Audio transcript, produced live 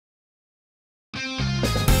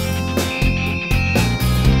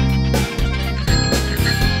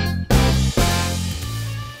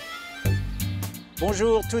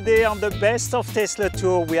Bonjour, today on the Best of Tesla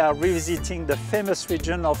tour we are revisiting the famous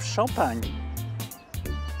region of Champagne.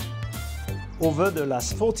 Over the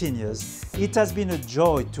last 14 years, it has been a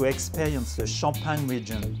joy to experience the Champagne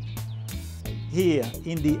region. Here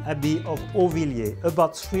in the Abbey of Hautvillers,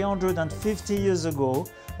 about 350 years ago,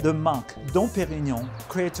 the monk Dom Perignon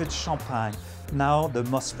created champagne, now the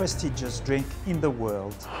most prestigious drink in the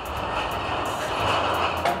world.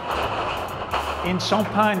 In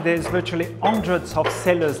Champagne, there's virtually hundreds of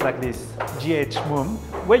cellars like this, GH MUMM,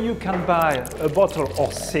 where you can buy a bottle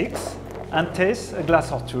or 6 and taste a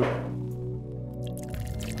glass or 2.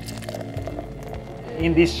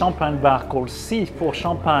 In this champagne bar called C for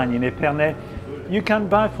Champagne in Epernay, you can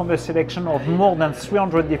buy from a selection of more than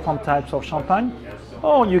 300 different types of champagne,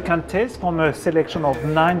 or you can taste from a selection of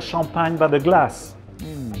 9 champagne by the glass.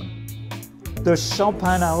 The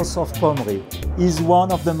Champagne House of Pommery is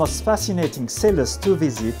one of the most fascinating cellars to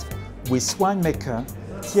visit with winemaker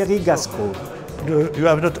Thierry Gasco. You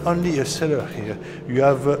have not only a cellar here, you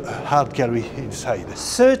have a art gallery inside.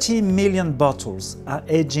 30 million bottles are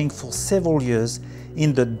aging for several years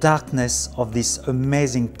in the darkness of this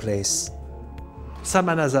amazing place.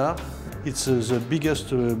 Saint-Manazar, it's the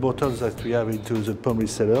biggest bottles that we have into the Pommery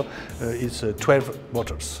cellar. It's 12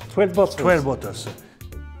 bottles. 12 bottles? 12 bottles.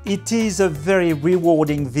 It is a very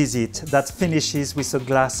rewarding visit that finishes with a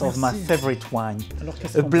glass of my favorite wine,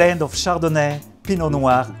 a blend of Chardonnay, Pinot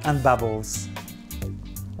Noir and bubbles.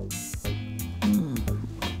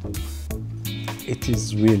 It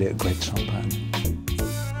is really a great champagne.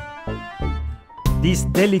 This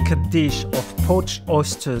delicate dish of poached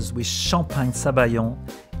oysters with champagne sabayon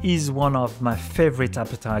is one of my favorite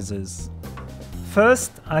appetizers.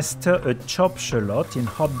 First, I stir a chopped shallot in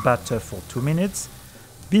hot batter for 2 minutes,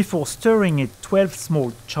 before stirring it 12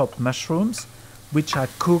 small chopped mushrooms, which I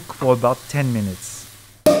cook for about 10 minutes.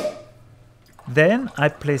 Then I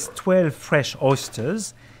place 12 fresh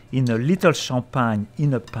oysters in a little champagne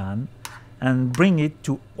in a pan and bring it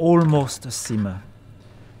to almost a simmer.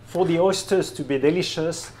 For the oysters to be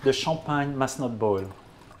delicious, the champagne must not boil.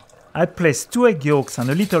 I place 2 egg yolks and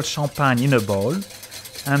a little champagne in a bowl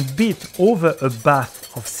and beat over a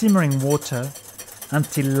bath of simmering water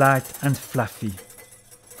until light and fluffy.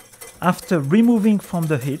 After removing from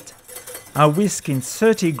the heat, I whisk in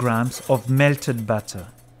 30 grams of melted butter.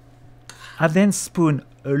 I then spoon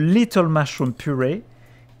a little mushroom puree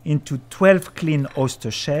into 12 clean oyster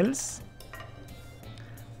shells.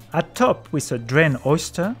 I top with a drained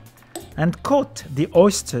oyster and coat the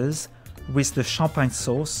oysters with the champagne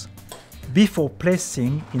sauce before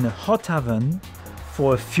placing in a hot oven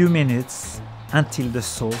for a few minutes until the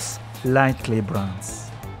sauce lightly browns.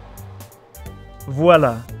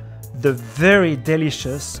 Voila! The very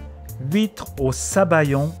delicious huître au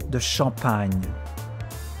sabayon de Champagne.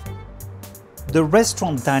 The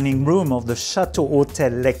restaurant dining room of the Chateau Hotel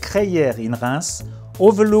Les Crayères in Reims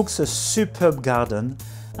overlooks a superb garden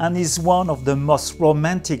and is one of the most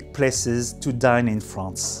romantic places to dine in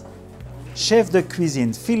France. Chef de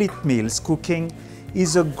cuisine Philippe Mills' cooking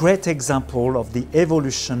is a great example of the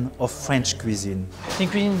evolution of French cuisine. C'est une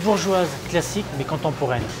cuisine bourgeoise, classique, mais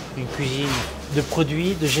contemporaine. Une cuisine de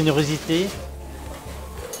produits, de générosité.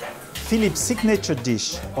 Philippe's signature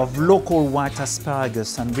dish of local white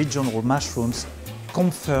asparagus and regional mushrooms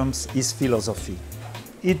confirms his philosophy.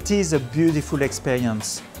 It is a beautiful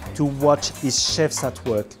experience to watch his chefs at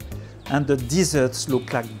work, and the desserts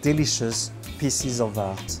look like delicious pieces of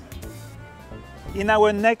art. In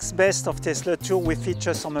our next Best of Tesla tour, we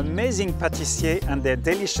feature some amazing pâtissiers and their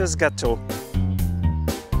delicious gâteaux.